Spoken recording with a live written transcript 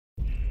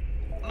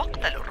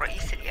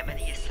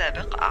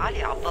السابق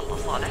علي عبد الله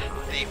صالح.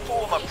 The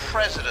former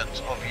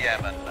president of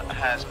Yemen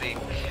has been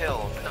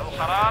killed.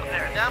 قرار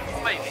إعدام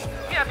خميني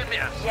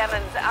 100%.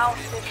 Yemen's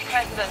ousted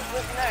president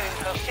was known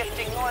for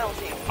shifting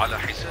loyalties. على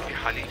حساب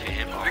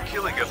حليفهم. The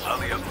killing of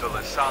Ali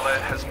Abdullah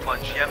Saleh has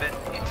plunged Yemen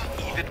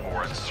into even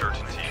more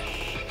uncertainty.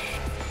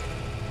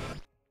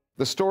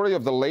 The story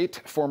of the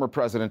late former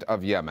president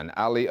of Yemen,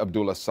 Ali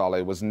Abdullah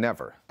Saleh, was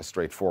never a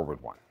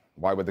straightforward one.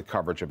 Why would the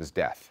coverage of his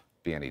death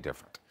be any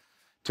different?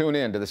 Tune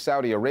in to the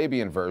Saudi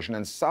Arabian version,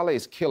 and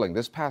Saleh's killing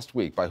this past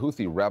week by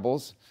Houthi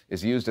rebels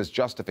is used as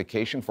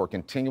justification for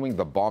continuing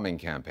the bombing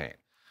campaign,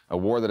 a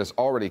war that has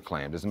already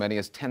claimed as many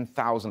as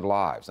 10,000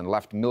 lives and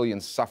left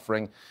millions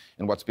suffering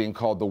in what's being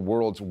called the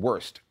world's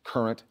worst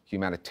current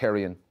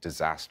humanitarian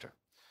disaster.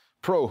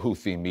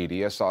 Pro-Houthi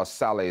media saw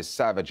Saleh's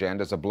savage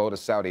end as a blow to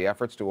Saudi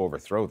efforts to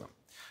overthrow them.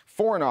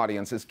 Foreign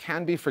audiences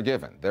can be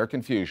forgiven their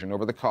confusion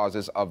over the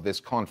causes of this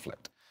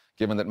conflict,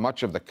 given that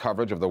much of the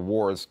coverage of the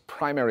war's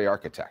primary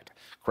architect,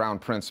 Crown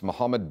Prince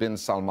Mohammed bin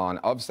Salman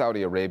of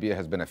Saudi Arabia,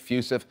 has been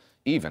effusive,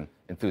 even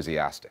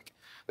enthusiastic.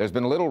 There's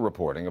been little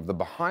reporting of the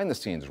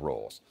behind-the-scenes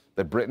roles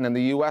that Britain and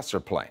the U.S. are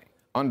playing,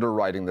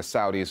 underwriting the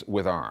Saudis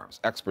with arms,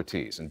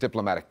 expertise, and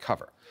diplomatic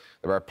cover.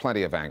 There are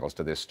plenty of angles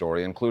to this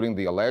story, including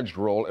the alleged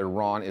role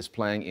Iran is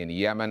playing in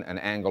Yemen, an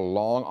angle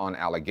long on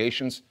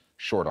allegations,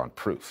 short on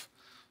proof.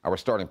 Our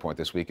starting point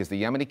this week is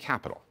the Yemeni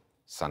capital,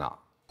 Sana'a.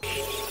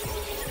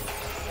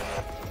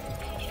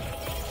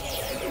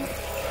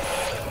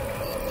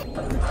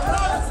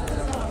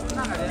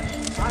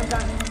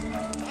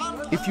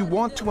 If you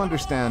want to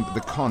understand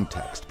the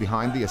context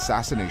behind the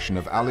assassination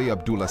of Ali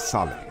Abdullah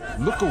Saleh,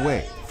 look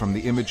away from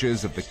the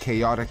images of the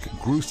chaotic,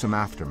 gruesome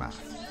aftermath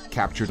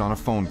captured on a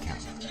phone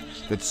camera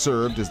that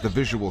served as the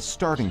visual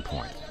starting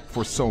point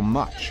for so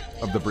much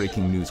of the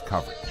breaking news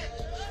coverage.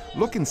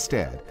 Look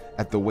instead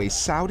at the way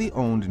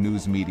Saudi-owned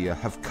news media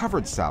have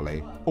covered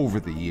Saleh over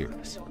the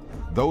years.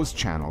 Those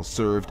channels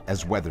served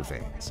as weather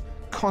vanes,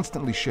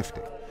 constantly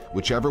shifting,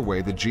 whichever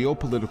way the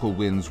geopolitical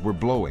winds were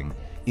blowing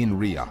in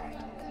Riyadh.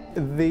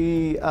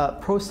 The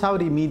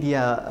pro-Saudi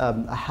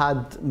media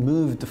had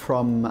moved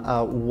from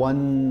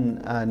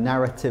one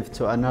narrative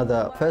to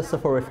another, first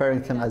of all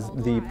referring to him as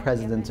the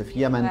president of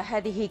Yemen.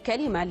 هذه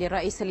كلمة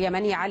للرئيس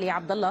اليمني علي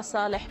عبد الله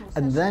صالح.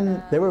 And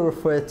then they were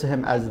referred to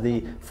him as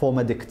the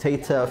former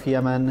dictator of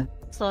Yemen.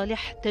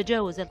 صالح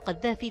تجاوز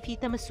القذافي في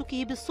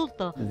تمسكه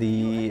بالسلطة.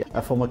 The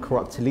former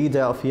corrupt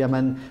leader of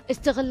Yemen.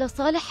 استغل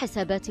صالح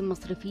حسابات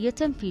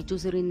مصرفية في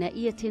جزر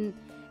نائية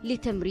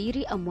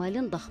لتمرير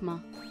أموال ضخمة.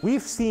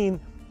 We've seen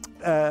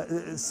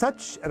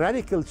such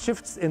radical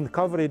shifts in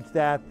coverage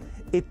that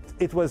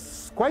it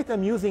was quite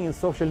amusing in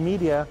social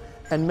media,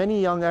 and many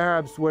young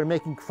Arabs were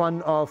making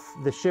fun of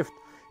the shift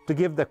to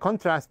give the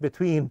contrast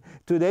between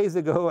 2 days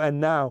ago and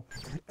now.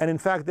 And in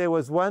fact, there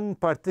was one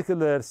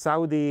particular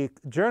Saudi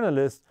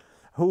journalist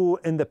who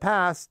in the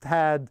past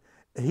had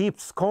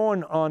heaped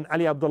scorn on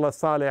Ali Abdullah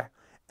Saleh,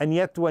 and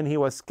yet when he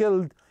was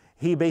killed,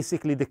 he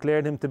basically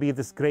declared him to be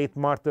this great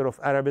martyr of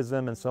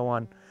Arabism and so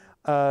on.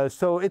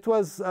 So it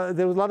was,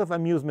 there was a lot of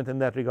amusement in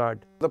that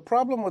regard. The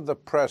problem with the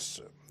press,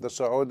 the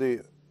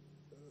Saudi-backed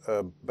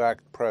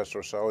press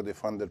or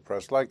Saudi-funded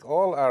press, like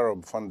all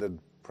Arab-funded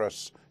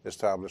press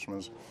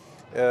establishments,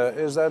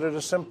 is that it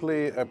is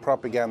simply a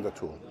propaganda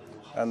tool.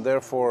 And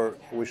therefore,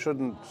 we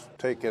shouldn't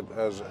take it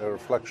as a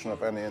reflection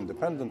of any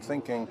independent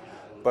thinking,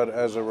 but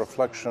as a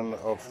reflection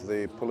of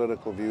the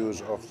political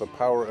views of the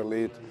power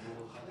elite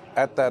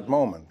at that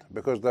moment,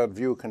 because that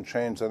view can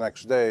change the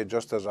next day,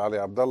 just as Ali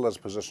Abdullah's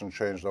position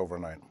changed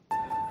overnight.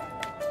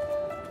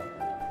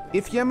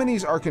 If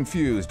Yemenis are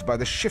confused by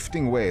the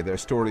shifting way their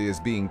story is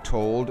being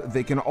told,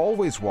 they can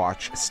always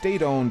watch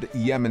state-owned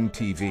Yemen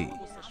TV.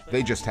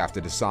 They just have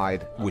to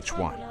decide which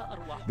one.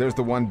 There's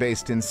the one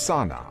based in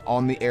Sana'a,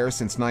 on the air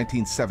since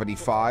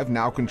 1975,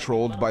 now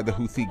controlled by the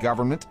Houthi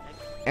government,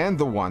 and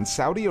the one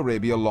Saudi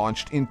Arabia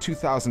launched in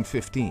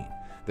 2015,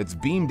 that's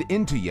beamed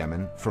into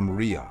Yemen from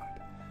Riyadh.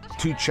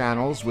 Two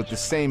channels with the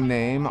same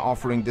name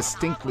offering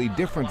distinctly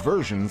different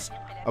versions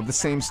of the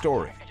same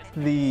story.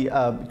 The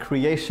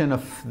creation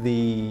of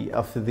the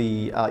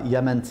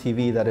Yemen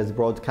TV that is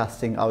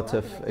broadcasting out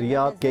of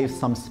Riyadh gave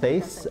some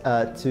space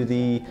to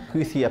the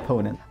Houthi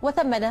opponent.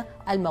 وثمن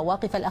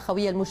المواقف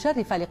الأخوية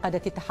المشرفة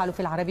لقادة التحالف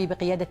العربي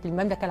بقيادة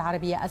المملكة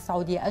العربية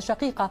السعودية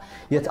الشقيقة.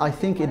 Yet I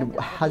think it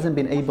hasn't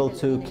been able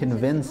to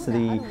convince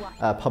the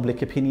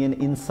public opinion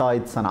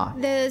inside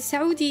Sana'a. The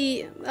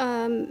Saudi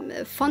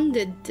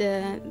funded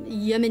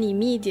Yemeni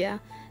media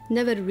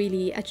never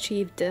really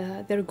achieved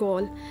their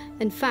goal.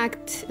 In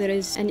fact, there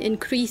is an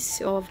increase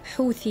of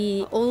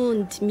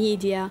Houthi-owned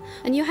media.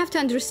 And you have to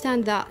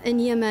understand that in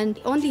Yemen,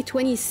 only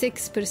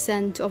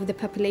 26% of the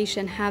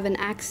population have an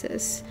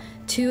access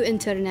to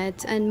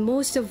internet, and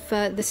most of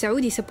the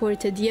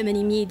Saudi-supported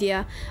Yemeni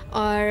media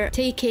are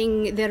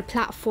taking their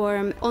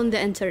platform on the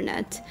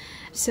internet.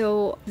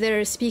 So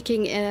they're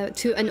speaking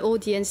to an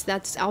audience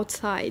that's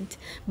outside,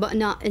 but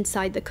not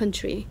inside the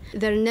country.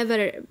 They're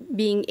never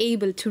being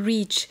able to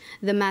reach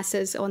the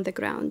masses on the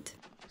ground.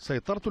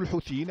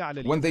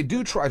 When they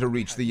do try to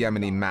reach the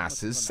Yemeni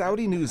masses,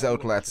 Saudi news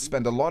outlets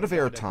spend a lot of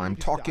airtime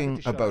talking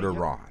about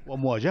Iran.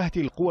 ومواجهة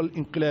القوى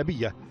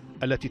الانقلابية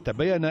التي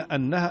تبين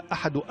أنها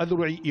أحد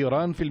أذرع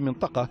إيران في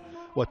المنطقة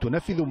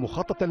وتنفذ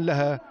مخططا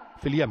لها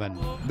في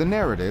اليمن. The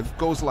narrative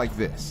goes like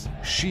this: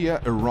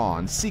 Shia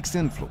Iran seeks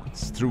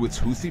influence through its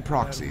Houthi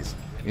proxies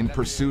in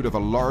pursuit of a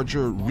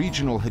larger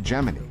regional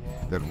hegemony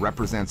that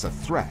represents a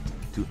threat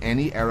to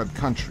any Arab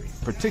country,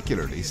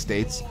 particularly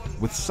states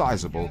with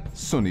sizable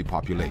Sunni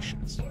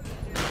populations.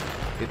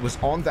 It was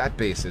on that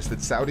basis that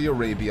Saudi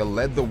Arabia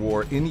led the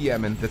war in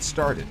Yemen that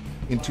started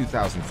in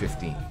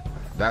 2015.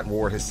 That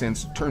war has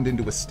since turned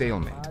into a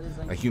stalemate,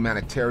 a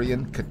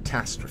humanitarian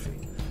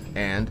catastrophe.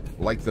 And,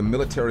 like the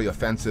military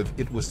offensive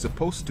it was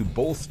supposed to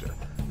bolster,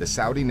 the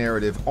Saudi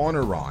narrative on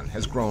Iran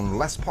has grown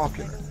less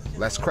popular,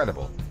 less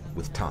credible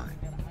with time.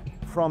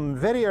 From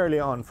very early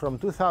on, from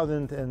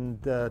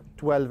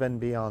 2012 and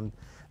beyond,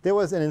 there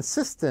was an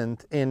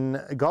insistence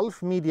in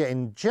Gulf media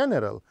in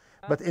general,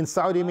 but in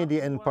Saudi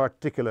media in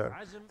particular,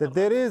 that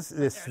there is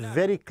this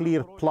very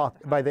clear plot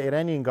by the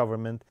Iranian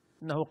government.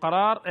 إنه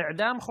قرار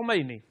إعدام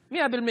خميني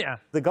 100%.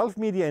 The Gulf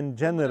media in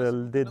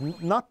general did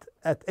not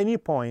at any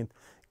point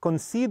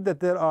concede that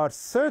there are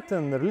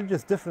certain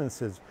religious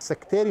differences,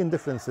 sectarian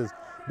differences,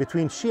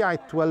 between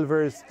Shiite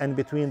Twelvers and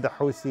between the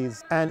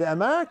Houthis. And the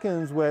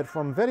Americans were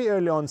from very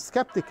early on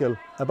skeptical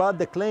about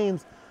the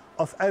claims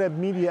of Arab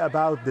media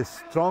about the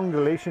strong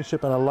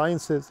relationship and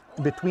alliances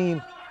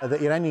between the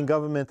Iranian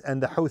government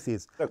and the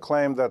Houthis. The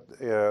claim that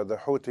the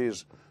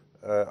Houthis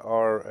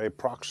are a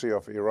proxy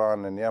of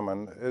Iran in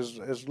Yemen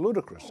is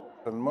ludicrous.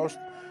 And most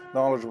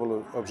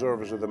knowledgeable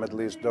observers of the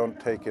Middle East don't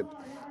take it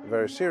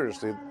very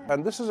seriously.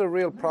 And this is a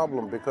real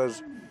problem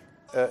because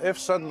if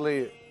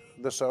suddenly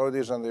the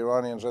Saudis and the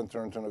Iranians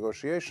enter into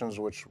negotiations,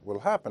 which will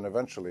happen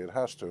eventually, it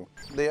has to,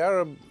 the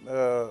Arab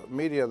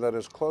media that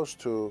is close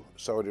to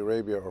Saudi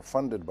Arabia or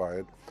funded by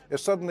it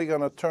is suddenly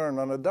going to turn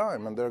on a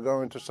dime, and they're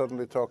going to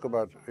suddenly talk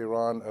about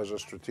Iran as a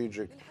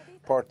strategic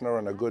partner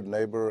and a good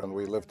neighbor, and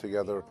we live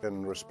together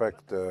in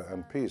respect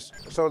and peace.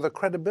 So the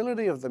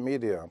credibility of the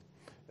media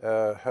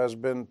has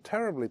been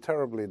terribly,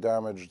 terribly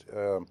damaged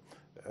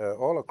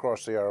all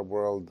across the Arab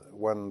world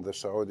when the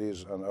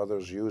Saudis and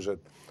others use it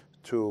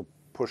to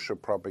push a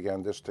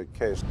propagandistic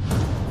case.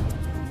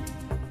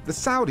 The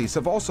Saudis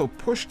have also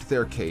pushed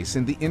their case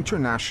in the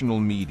international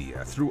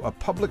media through a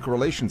public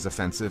relations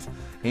offensive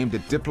aimed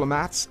at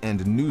diplomats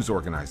and news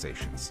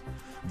organizations.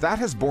 That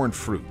has borne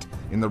fruit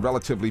in the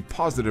relatively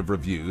positive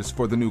reviews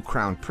for the new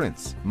Crown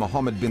Prince,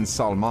 Mohammed bin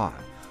Salman,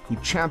 who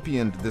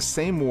championed the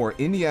same war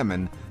in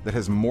Yemen that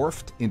has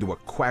morphed into a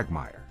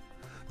quagmire.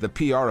 The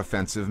PR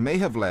offensive may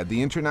have led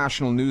the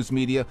international news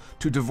media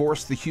to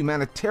divorce the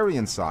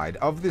humanitarian side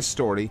of this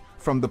story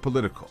from the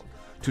political,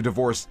 to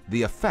divorce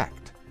the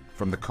effect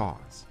from the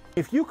cause.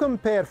 If you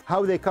compare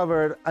how they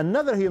covered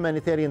another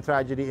humanitarian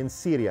tragedy in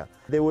Syria,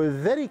 they were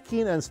very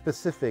keen and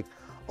specific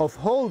of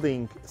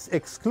holding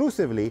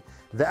exclusively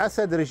the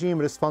Assad regime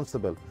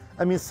responsible.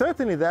 I mean,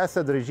 certainly the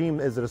Assad regime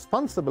is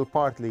responsible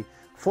partly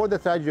for the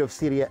tragedy of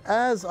Syria,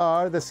 as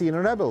are the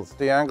Syrian rebels.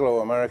 The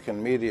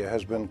Anglo-American media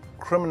has been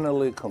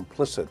criminally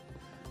complicit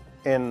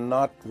in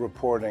not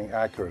reporting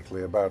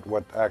accurately about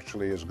what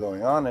actually is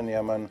going on in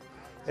Yemen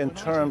in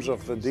terms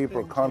of the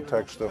deeper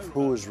context of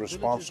who is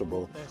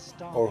responsible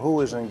or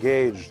who is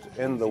engaged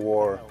in the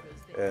war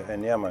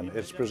in Yemen.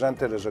 It's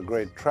presented as a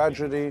great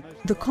tragedy.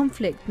 The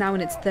conflict, now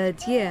in its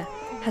third year,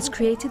 has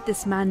created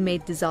this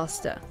man-made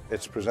disaster.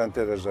 It's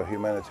presented as a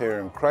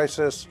humanitarian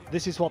crisis.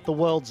 This is what the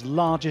world's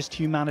largest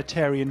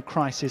humanitarian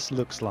crisis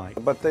looks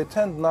like. But they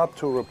tend not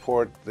to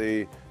report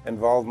the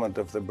involvement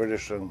of the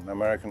British and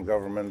American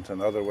government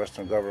and other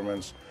Western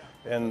governments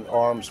in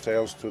arms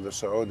sales to the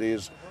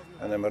Saudis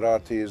and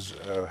Emiratis,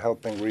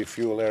 helping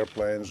refuel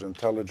airplanes,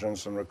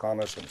 intelligence and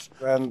reconnaissance,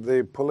 and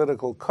the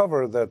political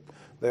cover that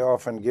they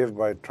often give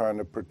by trying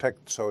to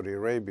protect Saudi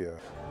Arabia.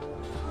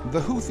 The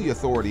Houthi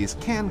authorities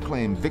can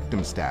claim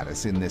victim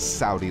status in this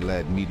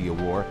Saudi-led media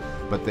war,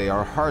 but they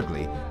are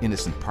hardly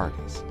innocent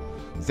parties.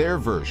 Their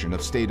version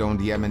of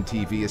state-owned Yemen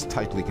TV is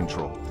tightly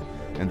controlled,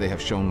 and they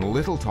have shown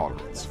little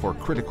tolerance for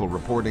critical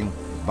reporting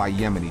by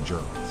Yemeni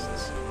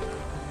journalists.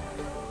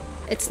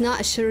 It's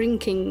not a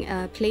shrinking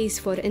place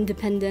for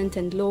independent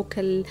and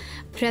local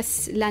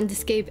press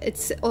landscape.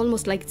 It's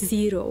almost like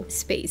zero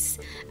space.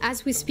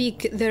 As we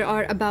speak, there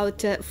are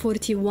about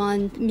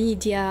 41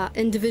 media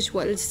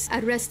individuals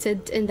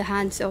arrested in the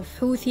hands of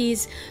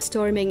Houthis,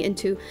 storming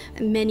into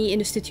many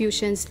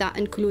institutions that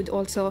include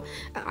also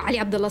Ali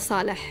Abdullah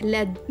Saleh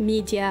led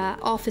media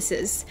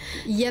offices.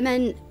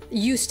 Yemen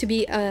used to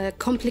be a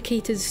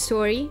complicated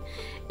story.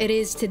 It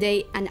is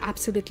today an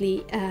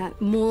absolutely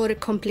more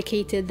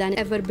complicated than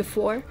ever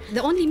before.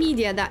 The only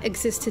media that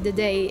exists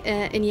today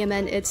in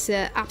Yemen, it's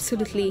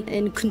absolutely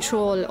in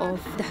control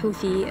of the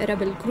Houthi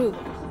rebel group.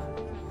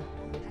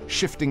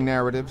 Shifting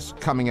narratives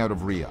coming out of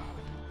Riyadh.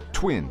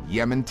 Twin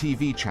Yemen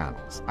TV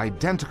channels,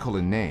 identical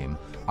in name,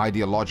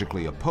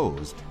 ideologically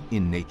opposed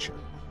in nature.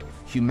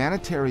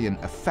 Humanitarian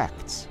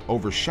effects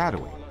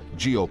overshadowing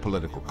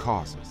geopolitical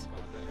causes.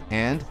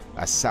 and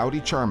a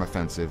Saudi charm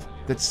offensive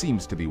that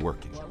seems to be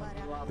working.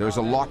 There's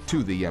a lot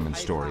to the Yemen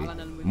story,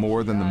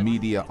 more than the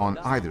media on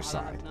either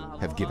side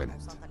have given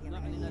it.